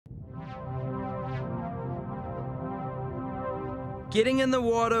Getting in the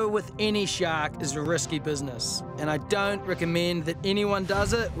water with any shark is a risky business, and I don't recommend that anyone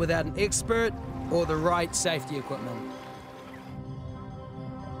does it without an expert or the right safety equipment.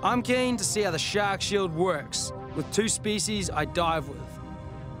 I'm keen to see how the shark shield works with two species I dive with: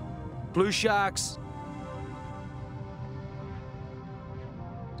 blue sharks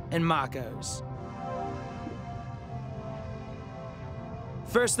and Makos.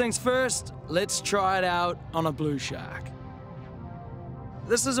 First things first, let's try it out on a blue shark.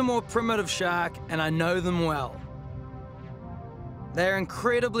 This is a more primitive shark, and I know them well. They're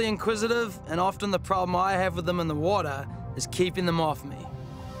incredibly inquisitive, and often the problem I have with them in the water is keeping them off me.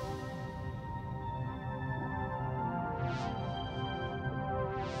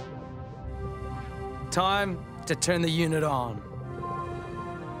 Time to turn the unit on.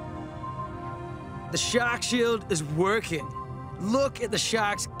 The shark shield is working. Look at the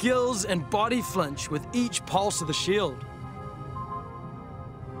shark's gills and body flinch with each pulse of the shield.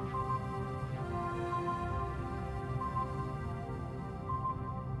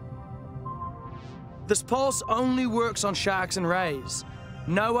 This pulse only works on sharks and rays.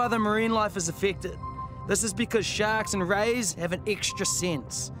 No other marine life is affected. This is because sharks and rays have an extra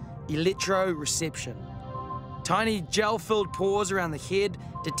sense: electroreception. Tiny gel-filled pores around the head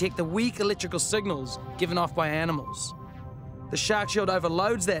detect the weak electrical signals given off by animals. The shark shield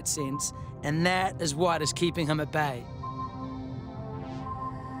overloads that sense, and that is what is keeping him at bay.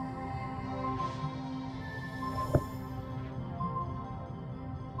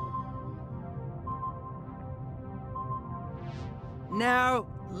 Now,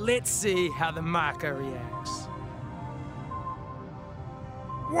 let's see how the Mako reacts.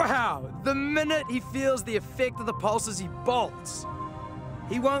 Wow, the minute he feels the effect of the pulses, he bolts.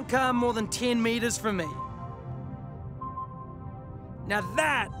 He won't come more than 10 meters from me. Now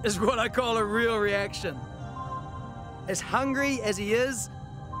that is what I call a real reaction. As hungry as he is,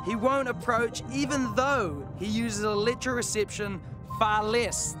 he won't approach even though he uses electroreception far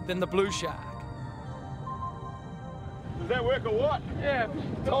less than the blue shark. Does that work or what? Yeah.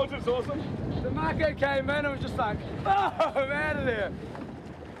 Told you it's awesome. The Mako came in and was just like, oh, I'm out of there.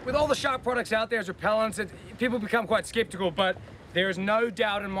 With all the shark products out there as repellents, people become quite skeptical, but there is no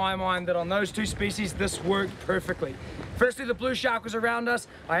doubt in my mind that on those two species, this worked perfectly. Firstly, the blue shark was around us.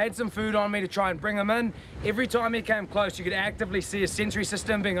 I had some food on me to try and bring him in. Every time he came close, you could actively see his sensory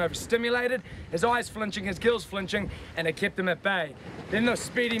system being overstimulated, his eyes flinching, his gills flinching, and it kept him at bay. Then the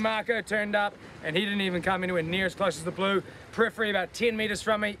speedy Mako turned up, and he didn't even come anywhere near as close as the blue. Periphery about 10 meters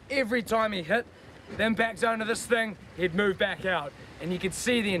from me. Every time he hit the impact zone of this thing, he'd move back out. And you could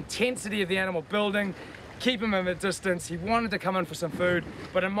see the intensity of the animal building, keep him at a distance. He wanted to come in for some food,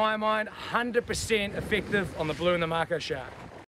 but in my mind, 100% effective on the blue and the Mako shark.